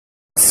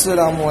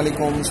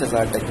अस्सलामुअलैकुम,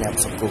 शहजाद टेक में आप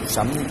सबको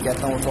शामिल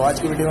कहता हूँ। तो आज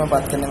की वीडियो में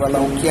बात करने वाला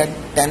हूँ Nokia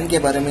 10 के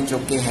बारे में, जो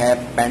कि है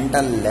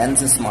पेंटा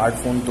लेंस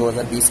स्मार्टफोन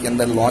 2020 के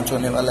अंदर लॉन्च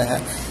होने वाला है।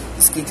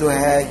 इसकी जो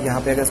है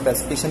यहाँ पे अगर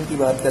स्पेसिफिकेशन की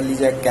बात कर ली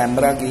जाए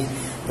कैमरा की,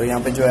 तो यहाँ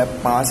पे जो है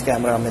 5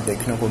 कैमरा हमें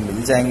देखने को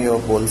मिल जाएंगे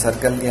और गोल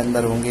सर्कल के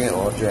अंदर होंगे,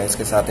 और जो है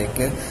इसके साथ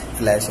एक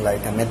फ्लैश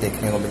लाइट हमें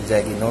देखने को मिल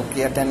जाएगी।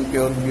 Nokia 10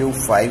 प्योरव्यू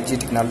 5G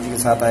टेक्नोलॉजी के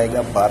साथ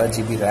आएगा। 12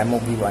 GB रैम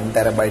होगी, 1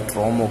 TB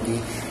रोम होगी।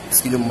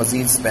 इसकी जो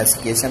मज़ीद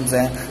स्पेसिफिकेशंस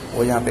हैं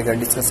वो यहाँ पे अगर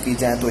डिस्कस की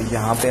जाए तो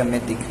यहाँ पे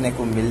हमें दिखने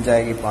को मिल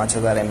जाएगी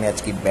 5000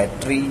 mAh की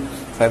बैटरी,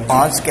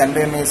 5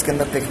 कैमरे में इसके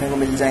अंदर देखने को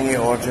मिल जाएंगे,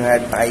 और जो है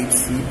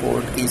Type-C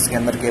पोर्ट की इसके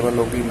अंदर केबल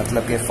होगी,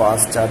 मतलब कि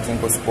फास्ट चार्जिंग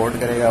को सपोर्ट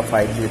करेगा।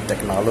 5G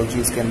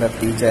टेक्नोलॉजी इसके अंदर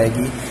दी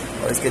जाएगी,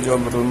 और इसके जो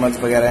रूमर्स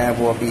वगैरह हैं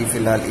वो अभी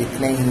फ़िलहाल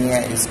इतने ही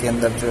हैं। इसके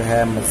अंदर जो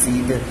है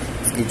मज़ीद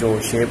इसकी जो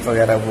शेप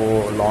वगैरह वो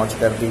लॉन्च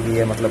कर दी गई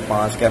है, मतलब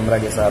 5 कैमरा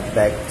के साथ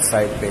बैक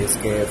साइड पे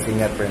इसके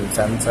फिंगरप्रिंट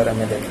सेंसर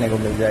हमें देखने को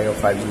मिल जाएगा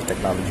 5G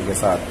टेक्नोलॉजी के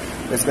साथ।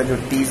 तो इसका जो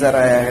टीज़र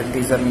आया है,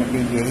 टीज़र में भी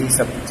यही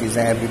सब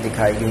चीज़ें अभी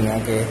दिखाई गई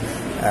हैं कि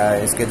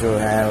इसके जो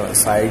है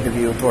साइड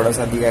व्यू थोड़ा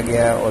सा दिया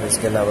गया है, और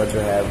इसके अलावा जो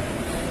है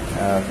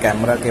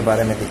कैमरा के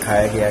बारे में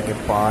दिखाया गया कि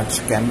 5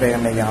 कैमरे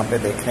हमें यहाँ पे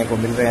देखने को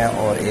मिल रहे हैं,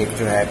 और एक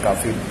जो है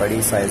काफ़ी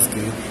बड़ी साइज़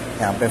की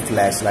यहाँ पे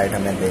फ्लैश लाइट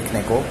हमें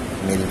देखने को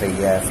मिल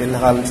रही है।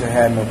 फ़िलहाल जो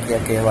है नोकिया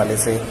के हवाले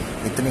से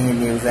इतनी ही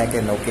न्यूज़ है कि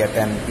Nokia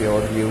 10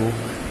 प्योरव्यू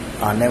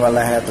आने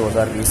वाला है,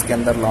 2020 के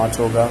अंदर लॉन्च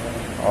होगा,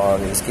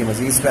 और इसकी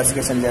मज़ीद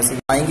स्पेसिफिकेशन जैसी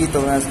आएंगी तो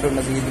मैं उस पर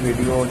मज़ीद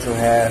वीडियो जो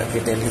है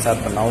डिटेल के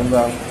साथ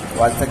बनाऊँगा।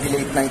 तो आज तक के लिए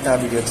इतना ही था।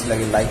 वीडियो अच्छी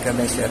लगी लाइक कर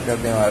दें, शेयर कर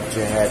दें, और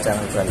जो है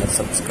चैनल को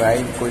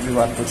सब्सक्राइब। कोई भी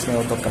बात पूछनी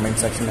हो तो कमेंट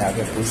सेक्शन में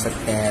आके पूछ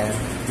सकते हैं।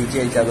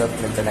 दीजिए इजाज़त,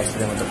 मिलते हैं नेक्स्ट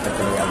वीडियो में, तब तक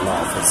के लिए अल्लाह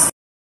हाफ़िज़।